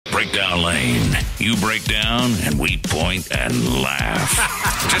Breakdown Lane. You break down and we point and laugh.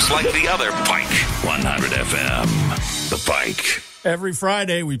 Just like the other Pike 100 FM. The Pike. Every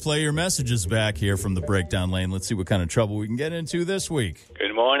Friday, we play your messages back here from the Breakdown Lane. Let's see what kind of trouble we can get into this week.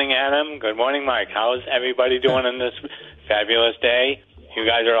 Good morning, Adam. Good morning, Mike. How's everybody doing on this fabulous day? You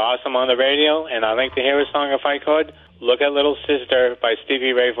guys are awesome on the radio, and I'd like to hear a song if I could. Look at Little Sister by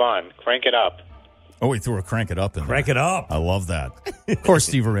Stevie Ray Vaughan. Crank it up. Oh, we threw a crank it up in there. Crank it up. I love that. Of course,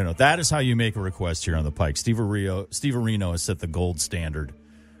 Steverino. That is how you make a request here on the Pike. Steverino has set the gold standard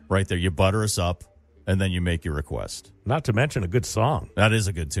right there. You butter us up, and then you make your request. Not to mention a good song. That is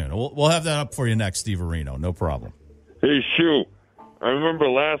a good tune. We'll have that up for you next, Steverino. No problem. Hey, Shu, I remember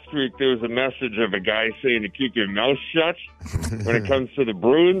last week there was a message of a guy saying to keep your mouth shut when it comes to the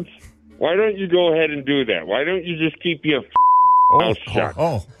Bruins. Why don't you go ahead and do that? Why don't you just keep your mouth shut?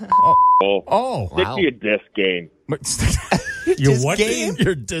 Stick to your disc game. Your what game?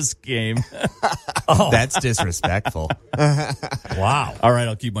 Your disc game. That's disrespectful. Wow. All right,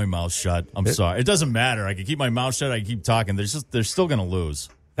 I'll keep my mouth shut. I'm sorry. It doesn't matter. I can keep my mouth shut. I can keep talking. They're still going to lose.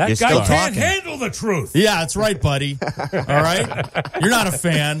 That You're guy still can't talking. handle the truth. Yeah, that's right, buddy. All right? You're not a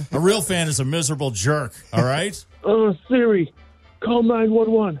fan. A real fan is a miserable jerk. All right? Siri, call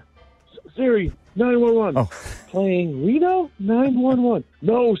 911. Siri, 911. Oh. Playing Reno? 911.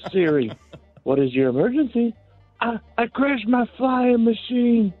 No, Siri. What is your emergency? I crashed my flying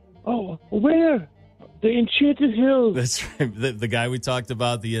machine. Oh, where? The Enchanted Hills. That's right. The guy we talked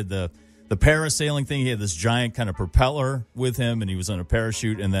about, the parasailing thing, he had this giant kind of propeller with him, and he was on a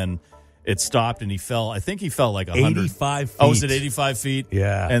parachute, and then it stopped, and he fell. I think he fell like 85 feet. Oh, was it 85 feet?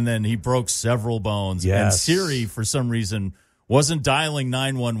 Yeah. And then he broke several bones. Yes. And Siri, for some reason, wasn't dialing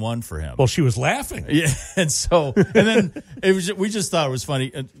 911 for him. Well, she was laughing. Yeah, and then we just thought it was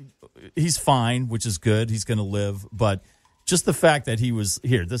funny. He's fine, which is good. He's going to live, but just the fact that he was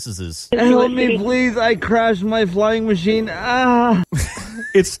here. This is his. Help me, please! I crashed my flying machine.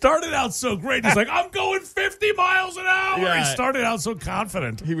 It started out so great. He's like, I'm going 50 miles an hour. Yeah. He started out so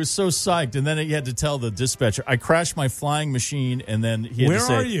confident. He was so psyched, and then he had to tell the dispatcher, "I crashed my flying machine," and then he had to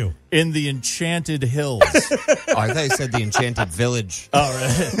say, Where are you? In the Enchanted Hills. I thought you said the Enchanted Village. All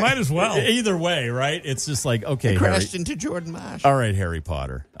right. Might as well. Either way, right? It's just like, okay, Crashed Harry. into Jordan Marsh. All right, Harry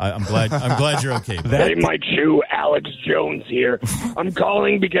Potter. I'm glad you're okay. Hey, Mike Shue, Alex Jones here. I'm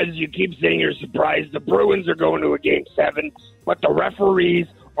calling because you keep saying you're surprised the Bruins are going to a Game 7, but the referees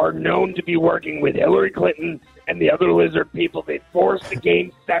are known to be working with Hillary Clinton and the other lizard people. They forced a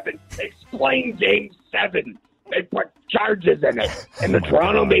Game 7. Explain Game 7. They put charges in it. And the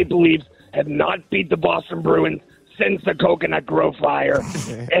Toronto Maple Leafs have not beat the Boston Bruins since the Coconut Grove fire.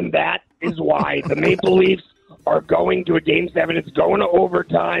 And that is why the Maple Leafs are going to a Game 7. It's going to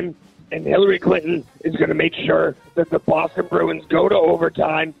overtime. And Hillary Clinton is going to make sure that the Boston Bruins go to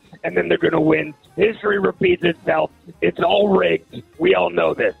overtime, and then they're going to win. History repeats itself. It's all rigged. We all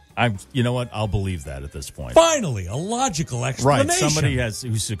know this. You know what? I'll believe that at this point. Finally, a logical explanation. Right. Somebody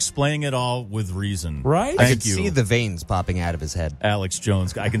who's explaining it all with reason. Right? I Thank could you, see the veins popping out of his head. Alex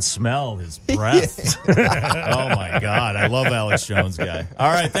Jones. I can smell his breath. Oh, my God. I love Alex Jones, guy. All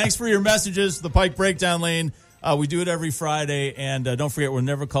right. Thanks for your messages. The Pike Breakdown Lane. We do it every Friday. And don't forget, we'll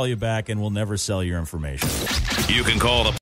never call you back, and we'll never sell your information. You can call the